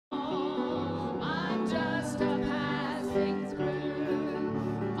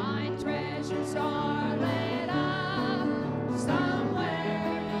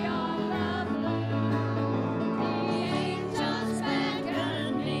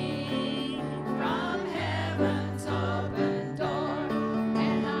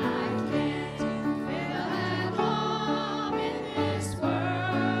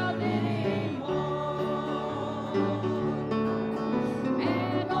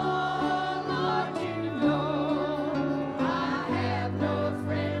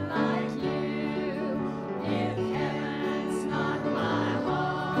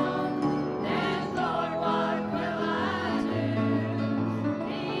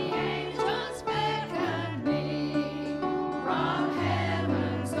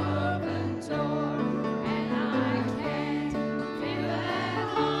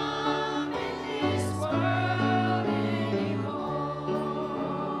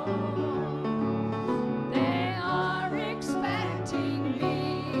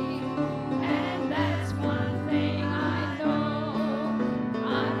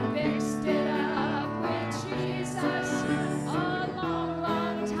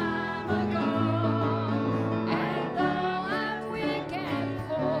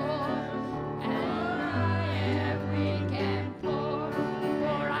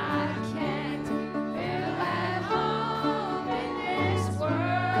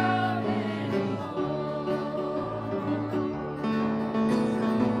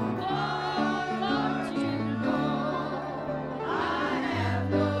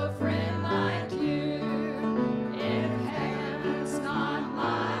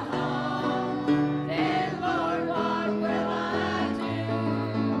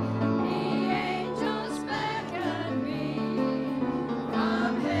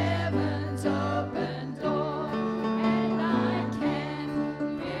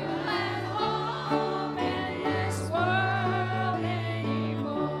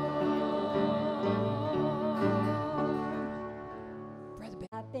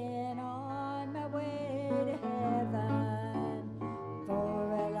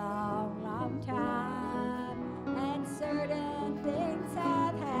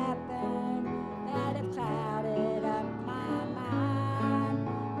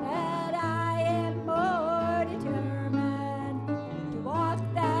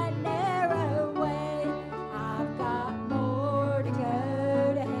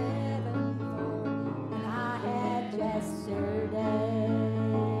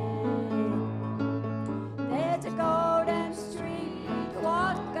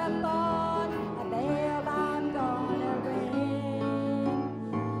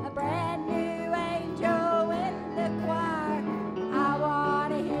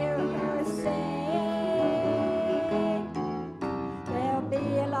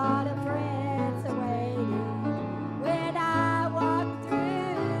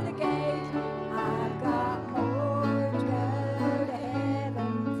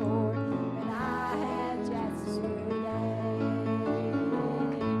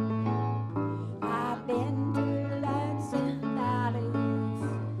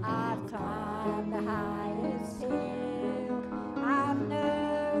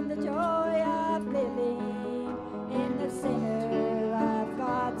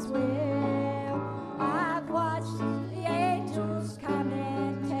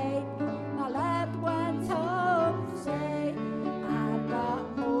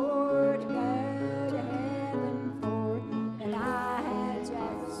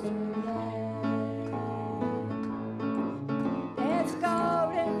There's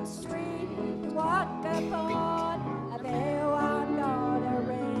golden street to walk upon, a veil I'm gonna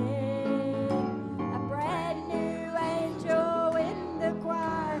ring, a brand new angel in the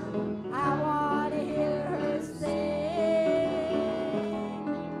choir, I want to hear her sing.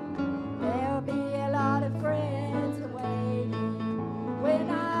 There'll be a lot of friends waiting when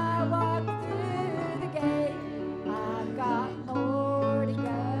I walk through the gate. I've got more to go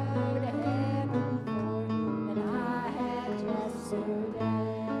to heaven for than I had yesterday.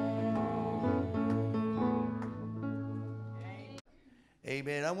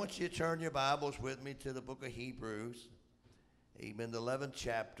 Amen. I want you to turn your Bibles with me to the book of Hebrews. Amen. The 11th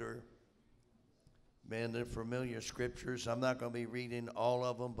chapter. Man, they're familiar scriptures. I'm not going to be reading all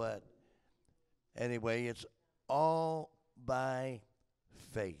of them, but anyway, it's all by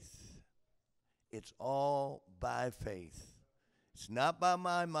faith. It's all by faith. It's not by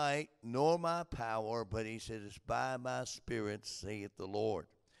my might nor my power, but he said it's by my spirit, saith the Lord.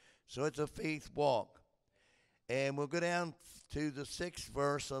 So it's a faith walk. And we'll go down to the 6th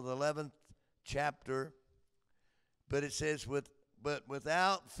verse of the 11th chapter. But it says, but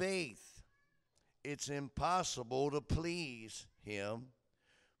without faith, it's impossible to please him.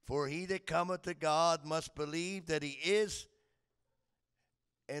 For he that cometh to God must believe that he is,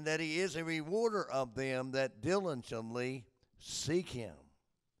 and that he is a rewarder of them that diligently seek him.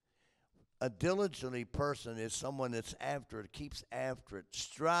 A diligently person is someone that's after it, keeps after it,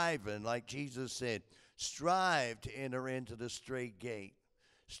 striving, like Jesus said, strive to enter into the straight gate.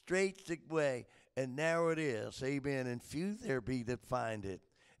 Straight's the way, and narrow it is. Amen. And few there be that find it.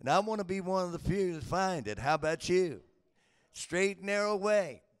 And I want to be one of the few that find it. How about you? Straight, narrow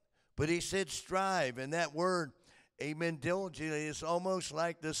way. But he said strive, and that word, amen, diligently, is almost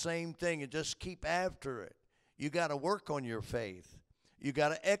like the same thing. And just keep after it. You got to work on your faith. You got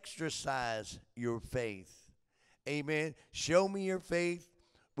to exercise your faith. Amen. Show me your faith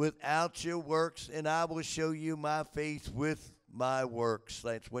without your works, and I will show you my faith with my works.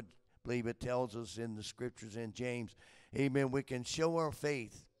 That's what I believe it tells us in the scriptures in James. Amen. We can show our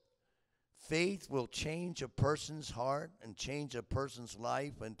faith. Faith will change a person's heart and change a person's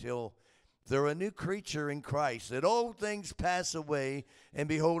life until they're a new creature in Christ. That old things pass away, and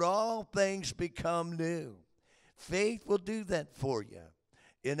behold, all things become new. Faith will do that for you.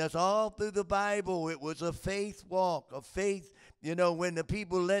 And that's all through the Bible. It was a faith walk, a faith. You know, when the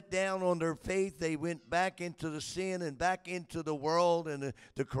people let down on their faith, they went back into the sin and back into the world and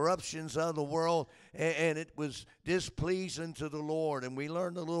the corruptions of the world, and it was displeasing to the Lord. And we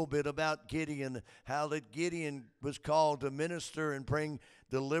learned a little bit about Gideon, how that Gideon was called to minister and bring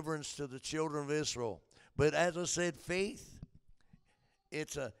deliverance to the children of Israel. But as I said, faith,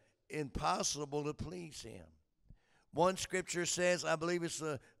 it's impossible to please him. One scripture says, I believe it's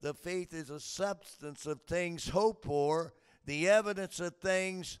the faith is a substance of things hoped for, the evidence of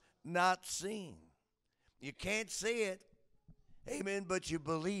things not seen. You can't see it, amen, but you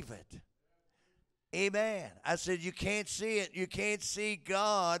believe it. Amen. I said you can't see it. You can't see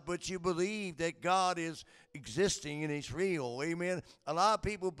God, but you believe that God is existing and he's real. Amen. A lot of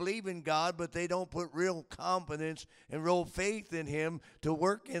people believe in God, but they don't put real confidence and real faith in him to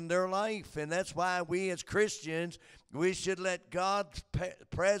work in their life. And that's why we as Christians, we should let God's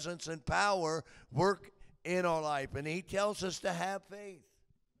presence and power work in our life. And he tells us to have faith.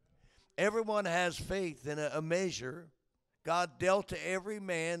 Everyone has faith in a measure. God dealt to every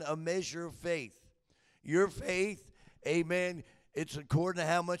man a measure of faith. Your faith, amen, it's according to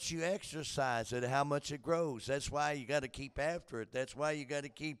how much you exercise it, how much it grows. That's why you got to keep after it. That's why you got to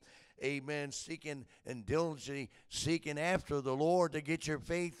keep, amen, seeking and diligently seeking after the Lord to get your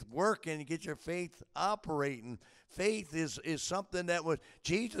faith working, get your faith operating. Faith is something that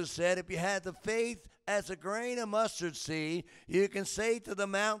Jesus said, if you had the faith as a grain of mustard seed, you can say to the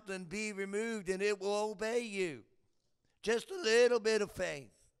mountain, be removed, and it will obey you. Just a little bit of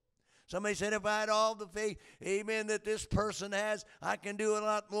faith. Somebody said, if I had all the faith, amen, that this person has, I can do a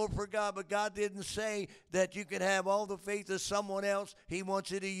lot more for God. But God didn't say that you can have all the faith of someone else. He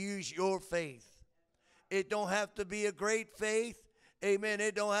wants you to use your faith. It don't have to be a great faith. Amen.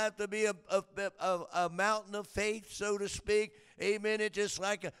 It don't have to be a mountain of faith, so to speak. Amen. It's just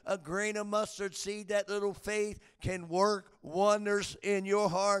like a grain of mustard seed. That little faith can work wonders in your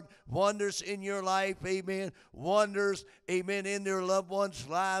heart, wonders in your life. Amen. Wonders, amen, in their loved ones'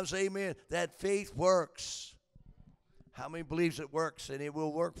 lives. Amen. That faith works. How many believes it works? And it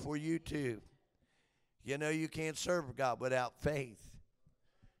will work for you too. You know, you can't serve God without faith.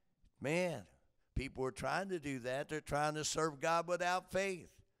 Man, people are trying to do that. They're trying to serve God without faith.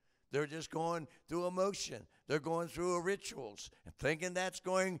 They're just going through emotion. They're going through rituals and thinking that's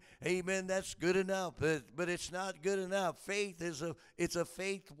going, amen, that's good enough. But it's not good enough. Faith it's a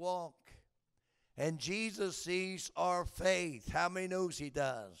faith walk. And Jesus sees our faith. How many knows he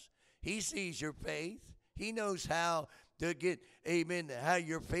does? He sees your faith. He knows how to get, amen, how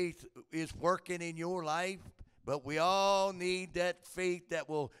your faith is working in your life. But we all need that faith that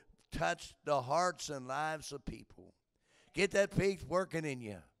will touch the hearts and lives of people. Get that faith working in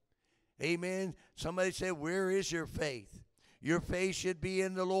you. Amen. Somebody said, where is your faith? Your faith should be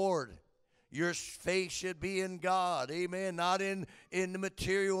in the Lord. Your faith should be in God. Amen. Not in the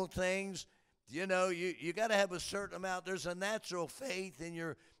material things. You know, you got to have a certain amount. There's a natural faith in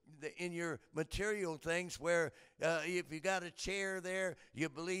your material things where if you got a chair there, you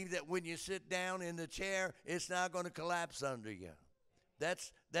believe that when you sit down in the chair, it's not going to collapse under you.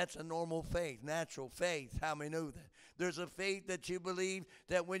 That's a normal faith, natural faith. How many know that? There's a faith that you believe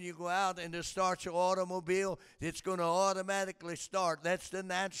that when you go out and to start your automobile, it's going to automatically start. That's the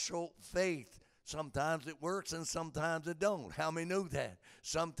natural faith. Sometimes it works and sometimes it don't. How many know that?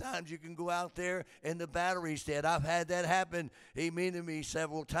 Sometimes you can go out there and the battery's dead. I've had that happen, amen, to me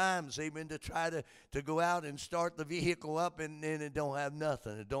several times, amen, to try to go out and start the vehicle up and it don't have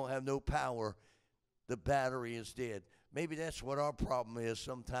nothing. It don't have no power. The battery is dead. Maybe that's what our problem is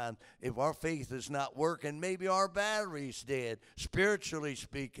sometimes. If our faith is not working, maybe our battery's dead, spiritually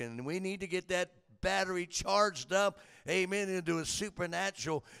speaking. We need to get that battery charged up, amen, into a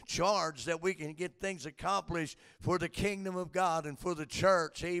supernatural charge that we can get things accomplished for the kingdom of God and for the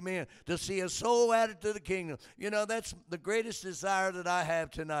church, amen, to see a soul added to the kingdom. You know, that's the greatest desire that I have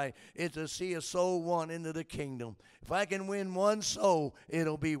tonight, is to see a soul won into the kingdom. If I can win one soul,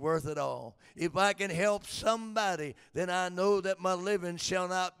 it'll be worth it all. If I can help somebody, then I know that my living shall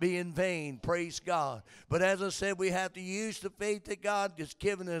not be in vain. Praise God. But as I said, we have to use the faith that God has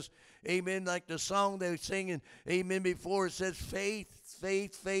given us. Amen. Like the song they were singing, amen, before, it says faith,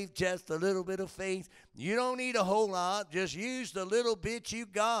 faith, faith, just a little bit of faith. You don't need a whole lot. Just use the little bit you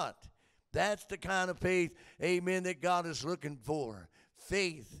got. That's the kind of faith, amen, that God is looking for.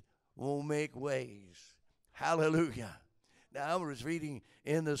 Faith will make ways. Hallelujah. Now, I was reading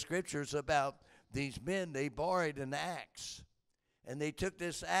in the scriptures about these men. They borrowed an axe, and they took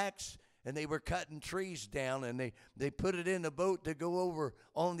this axe, and they were cutting trees down, and they put it in a boat to go over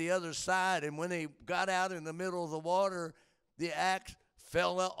on the other side. And when they got out in the middle of the water, the axe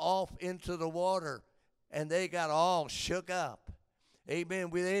fell off into the water, and they got all shook up. Amen.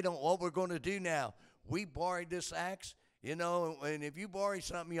 They don't what we're going to do now. We borrowed this axe. You know, and if you borrow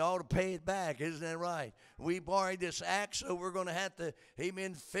something, you ought to pay it back. Isn't that right? We borrowed this axe, so we're going to have to,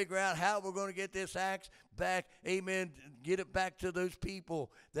 amen, figure out how we're going to get this axe back, amen, get it back to those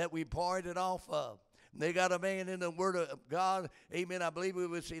people that we borrowed it off of. And they got a man in the Word of God, amen, I believe it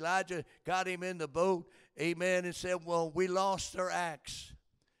was Elijah, got him in the boat, amen, and said, well, we lost our axe.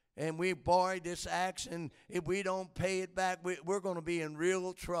 And we borrowed this axe, and if we don't pay it back, we're going to be in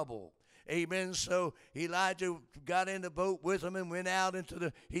real trouble. Amen. So Elijah got in the boat with him and went out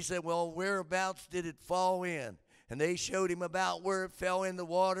he said, well, whereabouts did it fall in? And they showed him about where it fell in the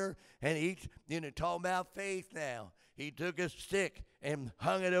water. And he, talking about faith now. He took a stick and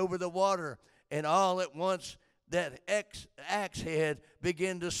hung it over the water. And all at once, that axe head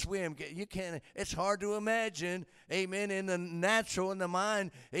began to swim. It's hard to imagine, amen, in the natural, in the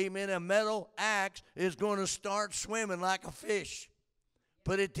mind, amen, a metal axe is going to start swimming like a fish.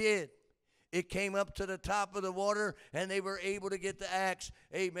 But it did. It came up to the top of the water, and they were able to get the axe.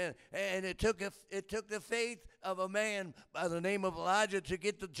 Amen. And it took the faith of a man by the name of Elijah to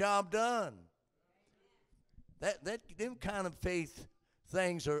get the job done. Them kind of faith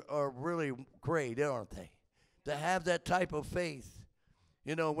things are really great, aren't they? To have that type of faith.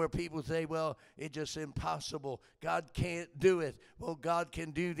 You know, where people say, well, it's just impossible. God can't do it. Well, God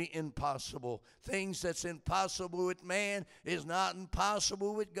can do the impossible. Things that's impossible with man is not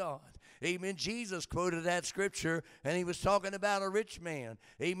impossible with God. Amen. Jesus quoted that scripture, and he was talking about a rich man.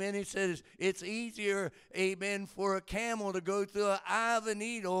 Amen. He says, it's easier, amen, for a camel to go through an eye of a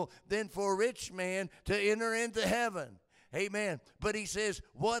needle than for a rich man to enter into heaven. Amen. But he says,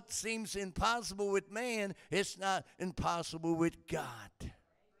 what seems impossible with man, it's not impossible with God.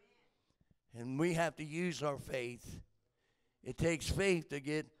 And we have to use our faith. It takes faith to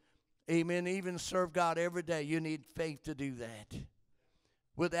get, amen, even serve God every day. You need faith to do that.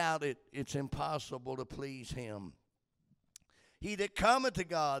 Without it, it's impossible to please him. He that cometh to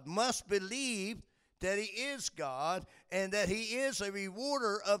God must believe that he is God, and that he is a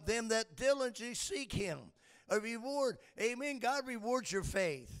rewarder of them that diligently seek him. A reward. Amen. God rewards your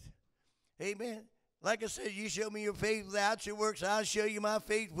faith. Amen. Like I said, you show me your faith without your works, I'll show you my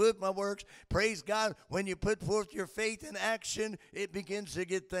faith with my works. Praise God. When you put forth your faith in action, it begins to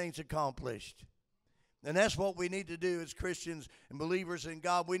get things accomplished. And that's what we need to do as Christians and believers in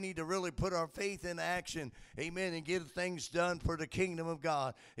God. We need to really put our faith in action, amen, and get things done for the kingdom of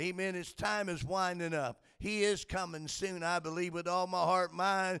God. Amen. His time is winding up. He is coming soon, I believe, with all my heart,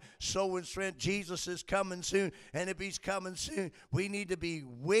 mind, soul, and strength. Jesus is coming soon. And if he's coming soon, we need to be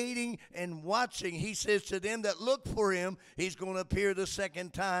waiting and watching. He says to them that look for him, he's going to appear the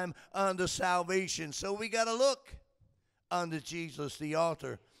second time unto salvation. So we got to look unto Jesus, the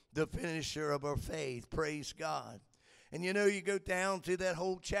author, the finisher of our faith. Praise God. And you know, you go down to that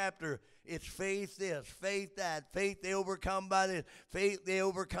whole chapter. It's faith this, faith that, faith they overcome by this, faith they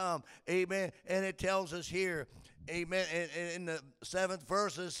overcome. Amen. And it tells us here, amen, in the 7th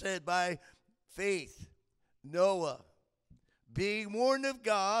verse it said, by faith, Noah, being warned of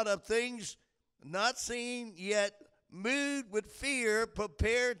God of things not seen, yet moved with fear,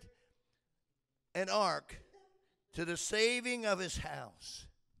 prepared an ark to the saving of his house.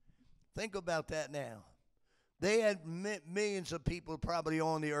 Think about that now. They had millions of people probably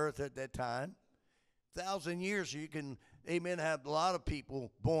on the earth at that time. 1,000 years, you can, amen, have a lot of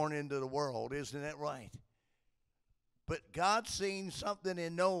people born into the world. Isn't that right? But God seen something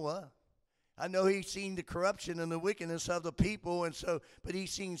in Noah. I know he's seen the corruption and the wickedness of the people, and so, but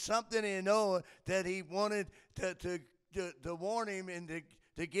he's seen something in Noah that he wanted to warn him and to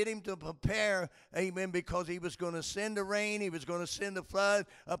get him to prepare, amen, because he was going to send the rain, he was going to send the flood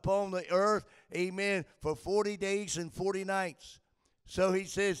upon the earth, amen, for 40 days and 40 nights. So he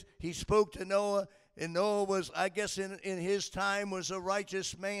says, he spoke to Noah, and Noah was, I guess in his time, was a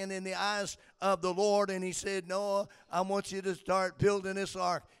righteous man in the eyes of the Lord, and he said, Noah, I want you to start building this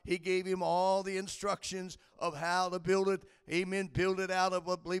ark. He gave him all the instructions of how to build it, amen, build it out of,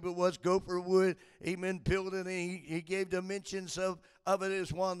 I believe it was gopher wood, amen, build it, and he gave dimensions of it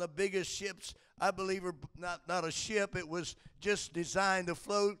as one of the biggest ships, I believe, or not a ship, it was just designed to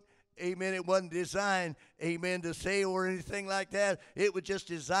float, amen, it wasn't designed, amen, to sail or anything like that, it was just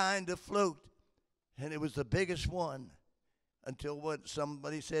designed to float, and it was the biggest one, until what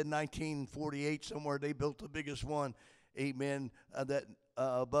somebody said, 1948 somewhere, they built the biggest one, amen, that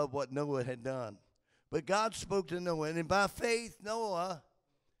above what Noah had done. But God spoke to Noah, and by faith, Noah,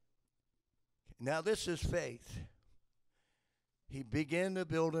 now this is faith, he began to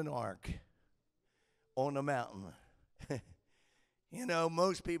build an ark on a mountain. You know,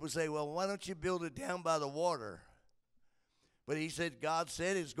 most people say, well, why don't you build it down by the water? But he said, God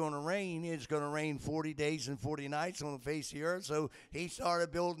said it's going to rain. It's going to rain 40 days and 40 nights on the face of the earth. So he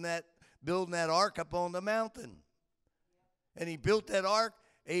started building that ark up on the mountain. And he built that ark.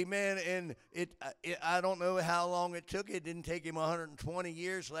 Amen, and I don't know how long it took. It didn't take him 120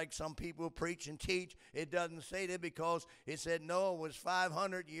 years like some people preach and teach. It doesn't say that because it said Noah was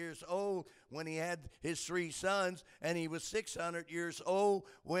 500 years old when he had his 3 sons, and he was 600 years old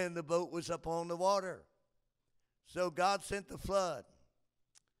when the boat was up on the water. So God sent the flood.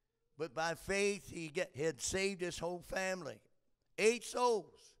 But by faith, he had saved his whole family. 8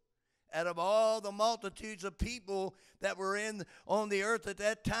 souls. Out of all the multitudes of people that were on the earth at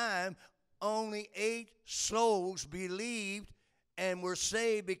that time, only 8 souls believed and were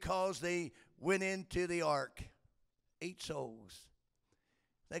saved because they went into the ark. 8 souls.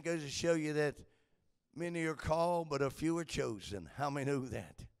 That goes to show you that many are called, but a few are chosen. How many know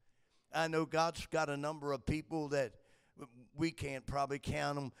that? I know God's got a number of people that we can't probably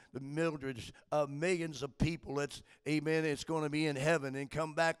count them, the millions of people that's, amen, it's going to be in heaven and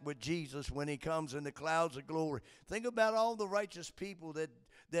come back with Jesus when he comes in the clouds of glory. Think about all the righteous people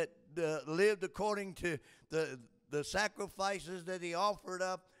that lived according to the sacrifices that he offered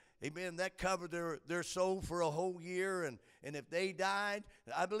up. Amen, that covered their soul for a whole year, and if they died,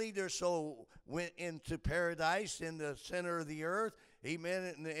 I believe their soul went into paradise in the center of the earth.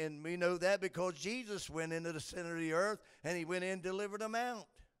 Amen, and we know that because Jesus went into the center of the earth, and he went in and delivered them out,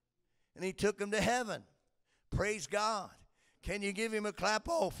 and he took them to heaven. Praise God. Can you give him a clap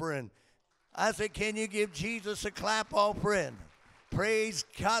offering? I said, can you give Jesus a clap offering? Praise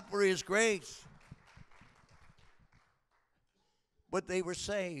God for his grace. But they were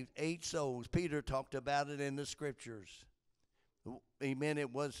saved, 8 souls. Peter talked about it in the scriptures. Amen,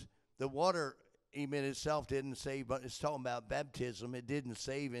 it was the water, amen, itself didn't save, but it's talking about baptism. It didn't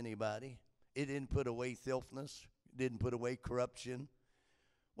save anybody. It didn't put away filthiness. It didn't put away corruption.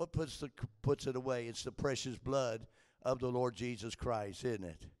 What puts it away? It's the precious blood of the Lord Jesus Christ, isn't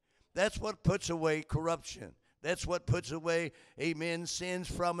it? That's what puts away corruption. That's what puts away, amen,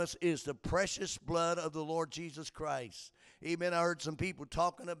 sins from us, is the precious blood of the Lord Jesus Christ. Amen. I heard some people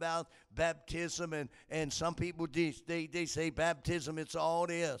talking about baptism, and some people, they say baptism, it's all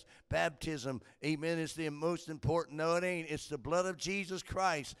it is. Baptism, amen, is the most important. No, it ain't. It's the blood of Jesus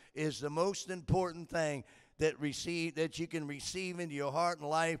Christ is the most important thing that you can receive into your heart and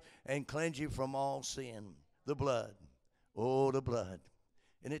life and cleanse you from all sin. The blood. Oh, the blood.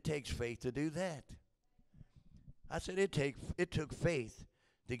 And it takes faith to do that. I said it took faith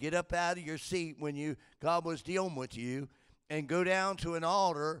to get up out of your seat when God was dealing with you and go down to an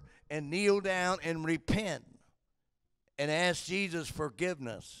altar and kneel down and repent and ask Jesus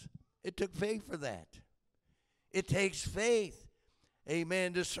forgiveness. It took faith for that. It takes faith,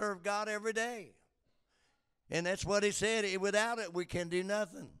 amen, to serve God every day. And that's what he said. Without it, we can do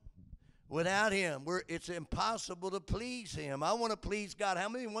nothing. Without him, it's impossible to please him. I want to please God. How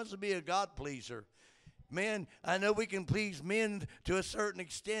many wants to be a God pleaser? Man, I know we can please men to a certain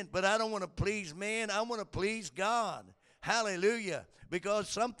extent, but I don't want to please man. I want to please God. Hallelujah. Because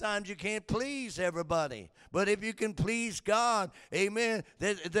sometimes you can't please everybody. But if you can please God, amen,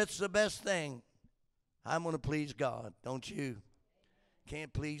 that's the best thing. I'm going to please God, don't you?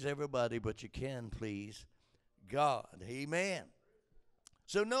 Can't please everybody, but you can please God. Amen.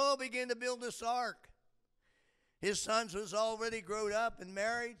 So Noah began to build this ark. His sons was already grown up and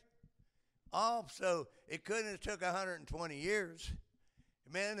married off, so it couldn't have took 120 years.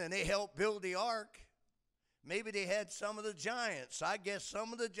 Amen. And they helped build the ark. Maybe they had some of the giants. I guess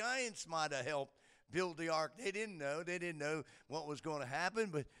some of the giants might have helped build the ark. They didn't know. They didn't know what was going to happen,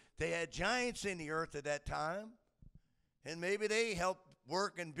 but they had giants in the earth at that time. And maybe they helped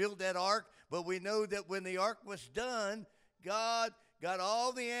work and build that ark, but we know that when the ark was done, God got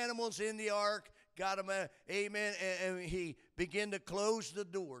all the animals in the ark, got them, amen, and he began to close the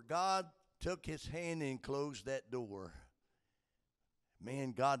door. God took his hand and closed that door.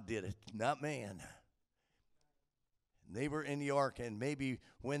 Man, God did it, not man. They were in the ark, and maybe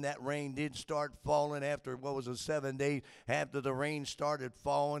when that rain did start falling after, 7 days after the rain started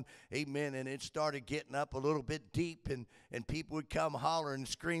falling, amen, and it started getting up a little bit deep, and people would come hollering and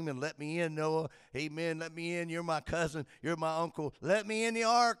screaming, let me in, Noah, amen, let me in, you're my cousin, you're my uncle, let me in the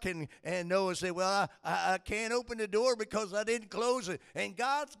ark, and Noah said, well, I can't open the door because I didn't close it, and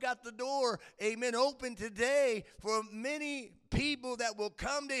God's got the door, amen, open today for many people that will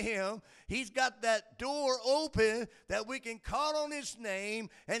come to him. He's got that door open that we can call on his name,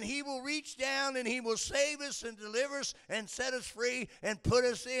 and he will reach down and he will save us and deliver us and set us free and put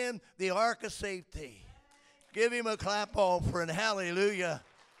us in the ark of safety. Give him a clap offering. Hallelujah.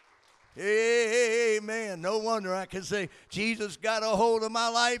 Amen. No wonder I can say, Jesus got a hold of my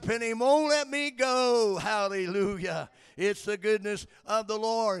life and he won't let me go. Hallelujah. It's the goodness of the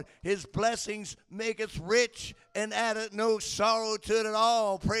Lord. His blessings make us rich and added no sorrow to it at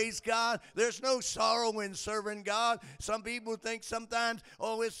all. Praise God. There's no sorrow in serving God. Some people think sometimes,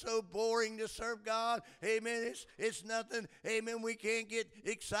 oh, it's so boring to serve God. Amen. It's nothing. Amen. We can't get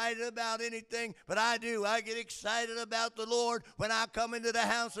excited about anything. But I do. I get excited about the Lord when I come into the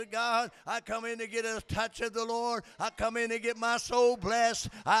house of God. I come in to get a touch of the Lord. I come in to get my soul blessed.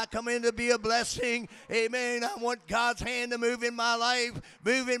 I come in to be a blessing. Amen. I want God's hand to move in my life,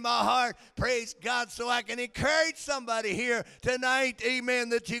 move in my heart. Praise God, so I can encourage somebody here tonight, amen,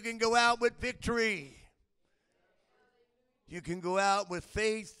 that you can go out with victory. You can go out with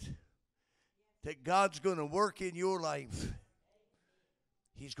faith that God's going to work in your life.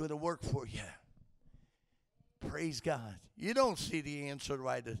 He's going to work for you. Praise God. You don't see the answer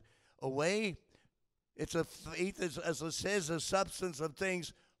right away. It's a faith, as it says, the substance of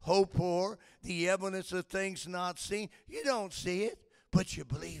things hoped for, the evidence of things not seen. You don't see it, but you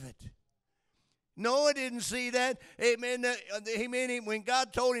believe it. Noah didn't see that. Amen. Amen. When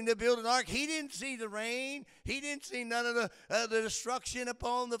God told him to build an ark, he didn't see the rain. He didn't see none of the destruction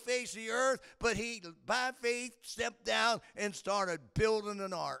upon the face of the earth. But he, by faith, stepped down and started building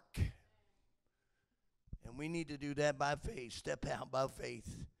an ark. And we need to do that by faith. Step out by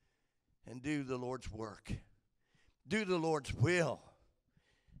faith and do the Lord's work. Do the Lord's will.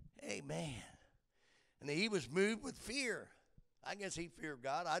 Amen. And he was moved with fear. I guess he feared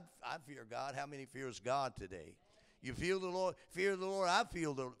God. I fear God. How many fears God today? You feel the Lord, fear the Lord. I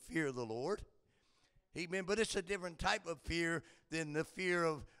feel the fear of the Lord. Amen. But it's a different type of fear than the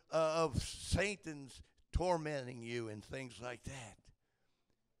fear of Satan's tormenting you and things like that.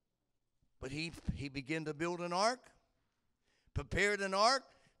 But he began to build an ark, prepared an ark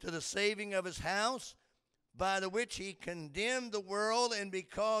to the saving of his house, by the which he condemned the world and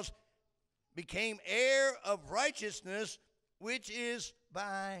because became heir of righteousness, which is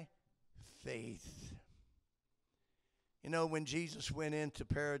by faith. You know, when Jesus went into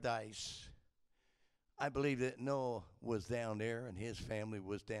paradise, I believe that Noah was down there and his family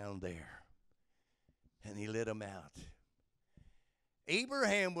was down there. And he let them out.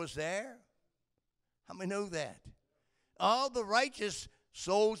 Abraham was there. How many know that? All the righteous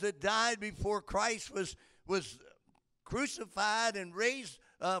souls that died before Christ was crucified and raised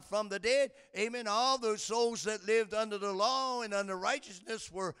from the dead. Amen. All those souls that lived under the law and under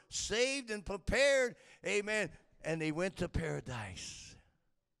righteousness were saved and prepared. Amen. And they went to paradise.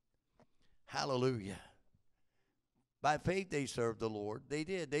 Hallelujah. By faith they served the Lord. They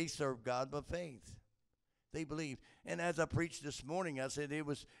did. They served God by faith. They believed. And as I preached this morning, I said it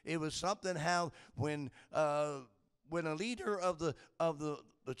was something how when a leader of the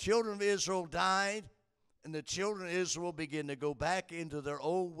children of Israel died, and the children of Israel began to go back into their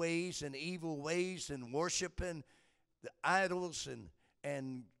old ways and evil ways and worshiping the idols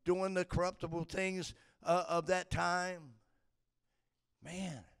and doing the corruptible things of that time.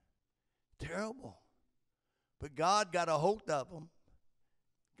 Man, terrible. But God got a hold of them.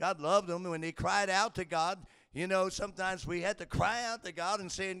 God loved them. When they cried out to God, you know, sometimes we had to cry out to God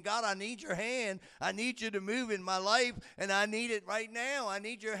and saying, God, I need your hand. I need you to move in my life, and I need it right now. I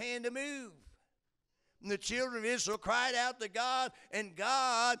need your hand to move. And the children of Israel cried out to God, and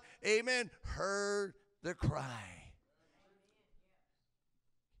God, amen, heard the cry.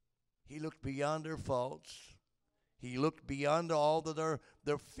 He looked beyond their faults. He looked beyond all of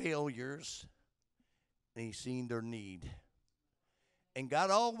their failures, and he seen their need. And God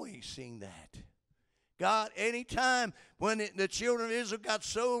always seen that. God, anytime when the children of Israel got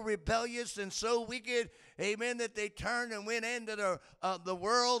so rebellious and so wicked, amen, that they turned and went into the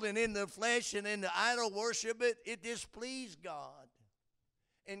world and in the flesh and in the idol worship, it displeased God.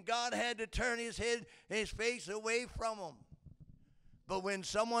 And God had to turn his head and his face away from them. But when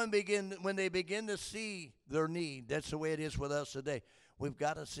they begin to see their need, that's the way it is with us today. We've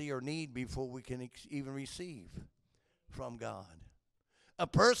got to see our need before we can even receive from God. A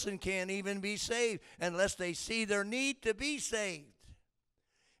person can't even be saved unless they see their need to be saved.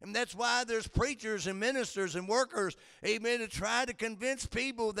 And that's why there's preachers and ministers and workers, amen, to try to convince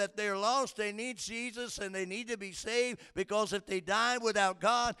people that they're lost, they need Jesus, and they need to be saved, because if they die without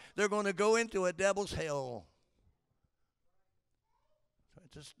God, they're going to go into a devil's hell.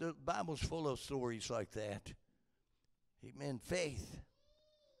 The Bible's full of stories like that. Amen. Faith.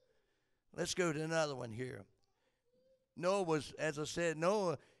 Let's go to another one here. Noah was, as I said,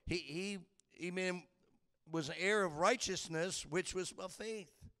 Noah, he was an heir of righteousness, which was by faith.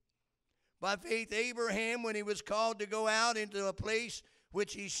 By faith, Abraham, when he was called to go out into a place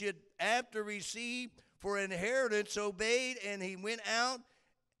which he should after receive for inheritance, obeyed, and he went out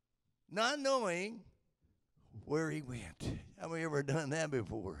not knowing where he went. Have we ever done that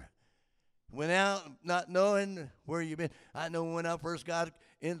before? Went out not knowing where you've been. I know when I first got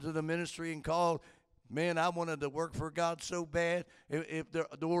into the ministry and called, man, I wanted to work for God so bad. If the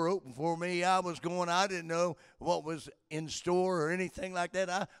door opened for me, I was going. I didn't know what was in store or anything like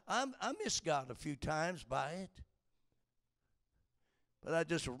that. I missed God a few times by it. But I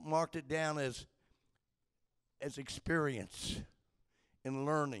just marked it down as experience and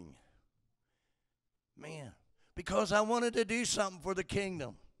learning. Man, because I wanted to do something for the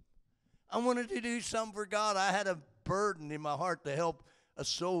kingdom. I wanted to do something for God. I had a burden in my heart to help a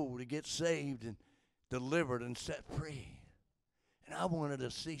soul to get saved and delivered and set free. And I wanted to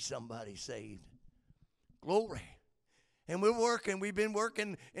see somebody saved. Glory. And we've been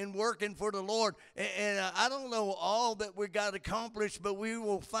working for the Lord. And I don't know all that we got accomplished, but we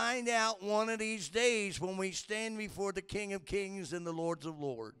will find out one of these days when we stand before the King of Kings and the Lords of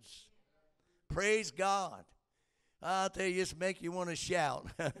Lords. Praise God. I'll tell you, it's make you want to shout.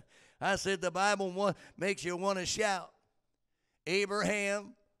 I said the Bible makes you want to shout.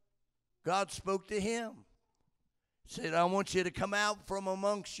 Abraham, God spoke to him. Said, I want you to come out from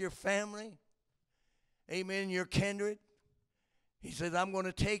amongst your family. Amen, your kindred. He said, I'm going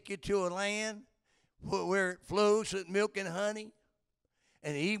to take you to a land where it flows with milk and honey.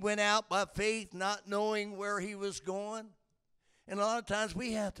 And he went out by faith, not knowing where he was going. And a lot of times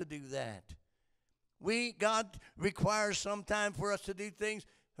we have to do that. God requires some time for us to do things,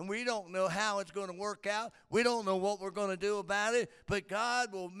 and we don't know how it's going to work out. We don't know what we're going to do about it, but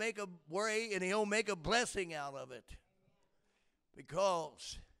God will make a way, and he'll make a blessing out of it.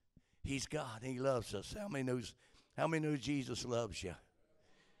 Because he's God, and he loves us. How many knows Jesus loves you?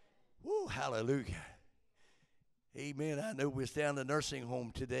 Woo, hallelujah. Amen. I know we was down at the nursing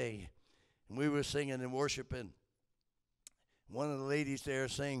home today, and we were singing and worshiping. One of the ladies there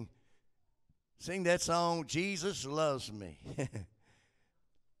sing that song, Jesus Loves Me.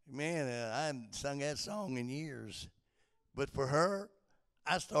 Man, I haven't sung that song in years. But for her,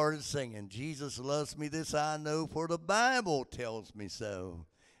 I started singing, Jesus loves me, this I know, for the Bible tells me so.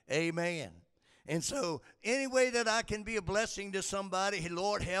 Amen. And so any way that I can be a blessing to somebody,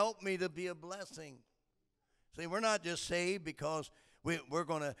 Lord, help me to be a blessing. See, we're not just saved because we're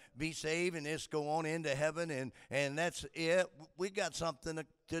going to be saved and just go on into heaven and that's it. We got something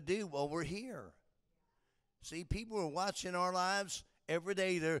to do while we're here. See, people are watching our lives every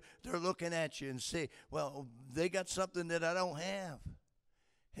day. They're looking at you and say, well, they got something that I don't have.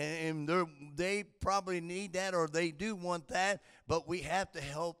 And they probably need that, or they do want that, but we have to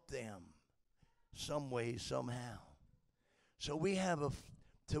help them some way, somehow. So we have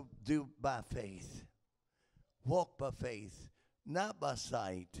to do by faith. Walk by faith, not by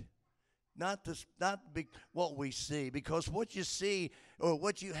sight. Not what we see, because what you see or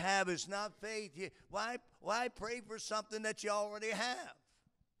what you have is not faith. Why pray for something that you already have?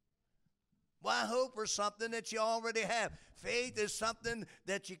 Why hope for something that you already have? Faith is something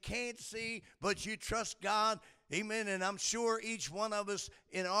that you can't see, but you trust God. Amen. And I'm sure each one of us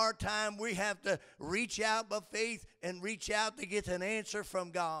in our time, we have to reach out by faith and reach out to get an answer from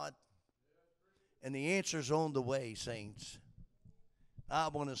God. And the answer's on the way, saints. I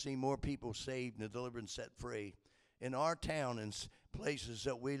want to see more people saved and delivered and set free. In our town and places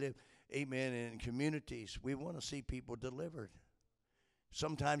that we live, amen, in communities, we want to see people delivered.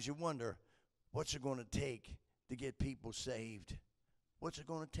 Sometimes you wonder, what's it going to take to get people saved? What's it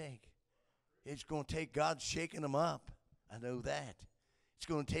going to take? It's going to take God shaking them up. I know that. It's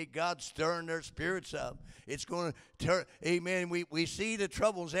going to take God stirring their spirits up. It's going to turn, amen. We see the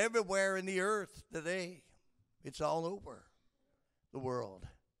troubles everywhere in the earth today. It's all over the world.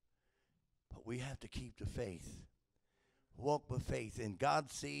 But we have to keep the faith. Walk by faith. And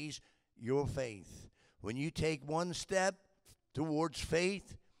God sees your faith. When you take one step towards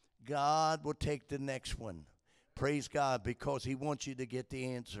faith, God will take the next one. Praise God, because he wants you to get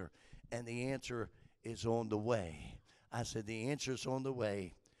the answer. And the answer is on the way. I said, the answer is on the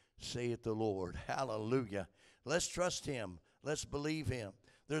way, saith the Lord. Hallelujah. Let's trust him. Let's believe him.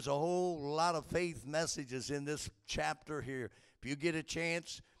 There's a whole lot of faith messages in this chapter here. If you get a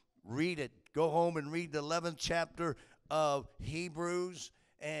chance, read it. Go home and read the 11th chapter of Hebrews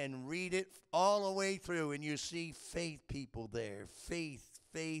and read it all the way through. And you see faith people there. Faith,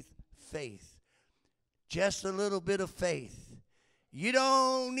 faith, faith. Just a little bit of faith. You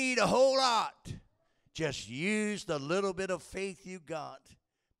don't need a whole lot. Just use the little bit of faith you got,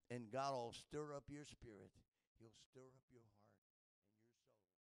 and God will stir up your spirit. He'll stir up your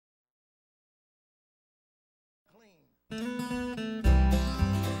heart and your soul. Clean.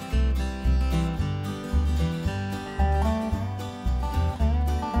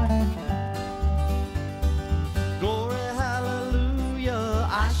 Glory, hallelujah,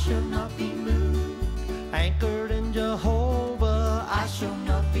 I shall not be moved. Anchored in Jehovah, I shall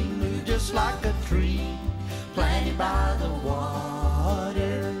not be moved. Just like a tree planted by the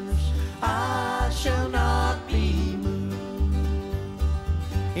waters, I shall not be moved.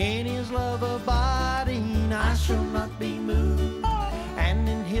 In his love abiding, I shall not be moved. And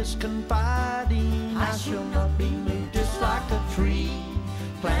in his confiding, I shall not be moved. Just like a tree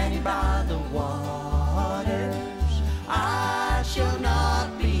planted by the waters, I shall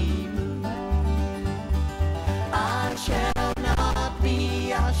not be moved. I shall not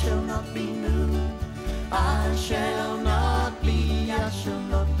be, I shall not be moved. I shall not be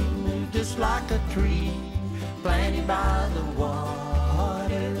moved. Just like a tree planted by the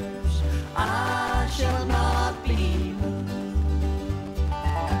waters, I shall not be moved.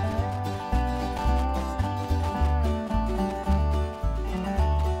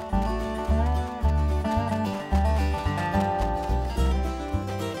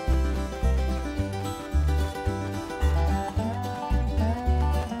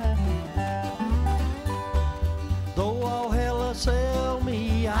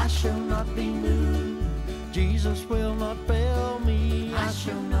 I shall not be moved. Jesus will not fail me. I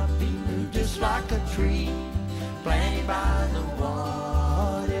shall not be moved. Just like a tree planted by the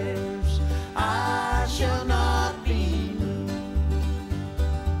waters, I shall not be moved.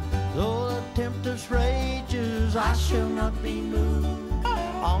 Though the tempest rages, I shall not be moved.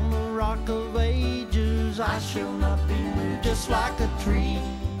 On the rock of ages, I shall not be moved. Just like a tree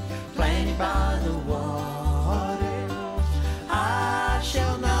planted by the waters, I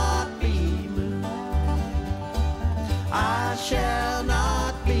shall not be moved. I shall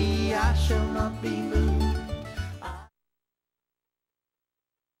not be, I shall not be moved.